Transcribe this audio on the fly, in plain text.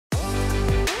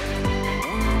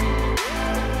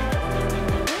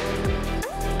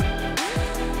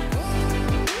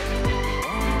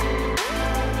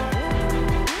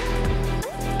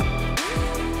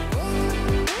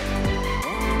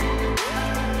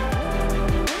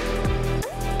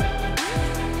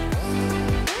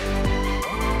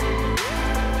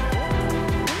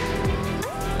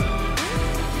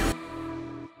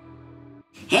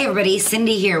everybody,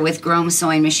 Cyndi here with Grome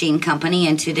Sewing Machine Company,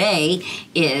 and today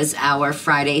is our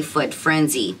Friday Foot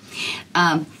Frenzy.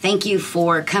 Thank you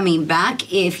for coming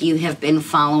back if you have been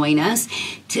following us.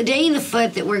 Today the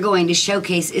foot that we're going to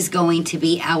showcase is going to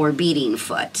be our beading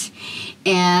foot.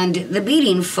 And the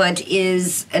beading foot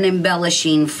is an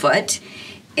embellishing foot.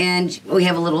 And we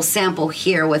have a little sample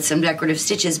here with some decorative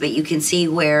stitches, but you can see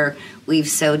where we've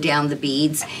sewed down the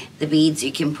beads. The beads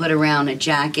you can put around a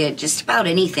jacket, just about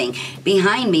anything.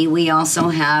 Behind me, we also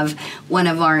have one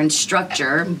of our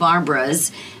instructor,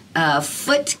 Barbara's,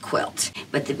 foot quilt,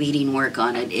 but the beading work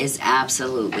on it is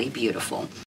absolutely beautiful.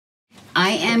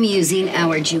 I am using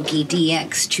our Juki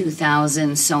DX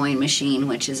 2000 sewing machine,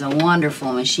 which is a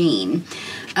wonderful machine,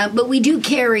 but we do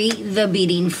carry the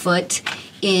beading foot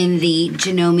in the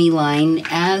Janome line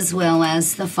as well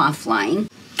as the Pfaff line.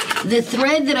 The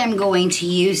thread that I'm going to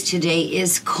use today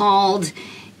is called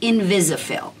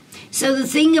Invisifill. So the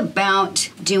thing about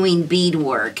doing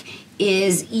beadwork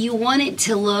is you want it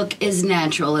to look as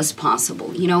natural as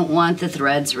possible. You don't want the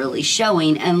threads really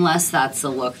showing unless that's the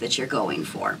look that you're going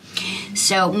for.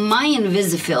 So my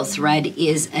Invisifill thread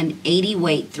is an 80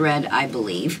 weight thread, I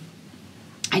believe.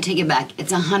 I take it back,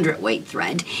 it's a 100 weight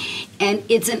thread, and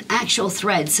it's an actual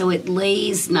thread, so it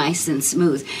lays nice and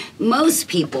smooth. Most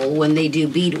people, when they do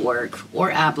beadwork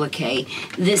or applique,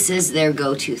 this is their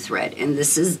go-to thread, and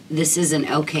this is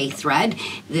an okay thread.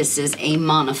 This is a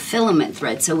monofilament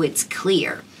thread, so it's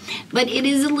clear. But it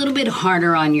is a little bit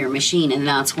harder on your machine, and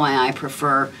that's why I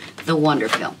prefer the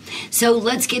Wonderfill. So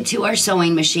let's get to our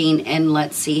sewing machine and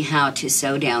let's see how to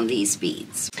sew down these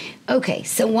beads. Okay,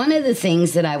 so one of the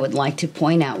things that I would like to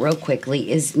point out real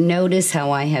quickly is notice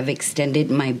how I have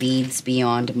extended my beads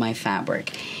beyond my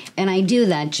fabric. And I do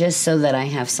that just so that I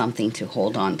have something to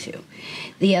hold on to.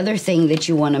 The other thing that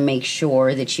you want to make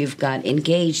sure that you've got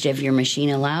engaged, if your machine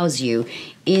allows you,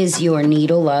 is your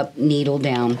needle up, needle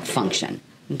down function.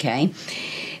 Okay,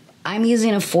 I'm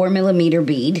using a 4mm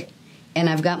bead, and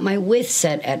I've got my width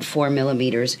set at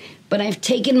 4mm, but I've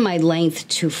taken my length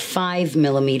to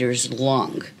 5mm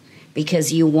long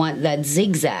because you want that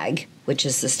zigzag, which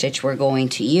is the stitch we're going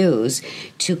to use,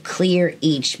 to clear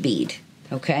each bead.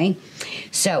 Okay,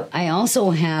 so I also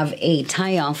have a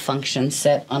tie-off function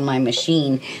set on my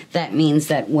machine. That means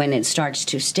that when it starts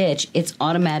to stitch, it's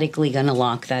automatically going to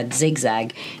lock that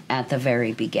zigzag at the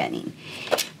very beginning.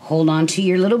 Hold on to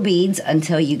your little beads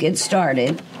until you get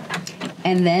started,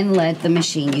 and then let the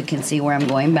machine, you can see where I'm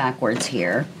going backwards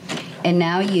here, and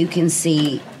now you can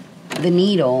see the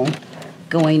needle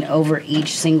going over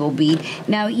each single bead.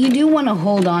 Now you do want to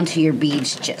hold on to your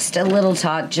beads just a little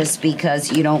taut, just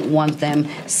because you don't want them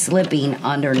slipping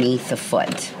underneath the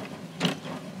foot.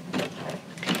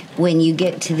 When you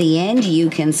get to the end, you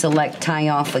can select tie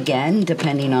off again,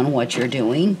 depending on what you're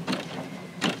doing.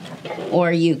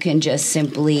 Or you can just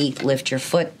simply lift your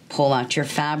foot, pull out your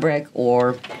fabric,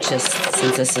 or just,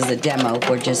 since this is a demo,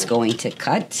 we're just going to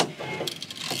cut.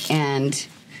 And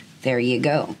there you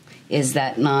go. Is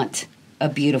that not a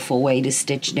beautiful way to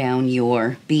stitch down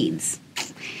your beads?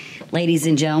 Ladies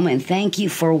and gentlemen, thank you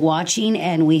for watching,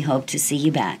 and we hope to see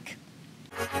you back.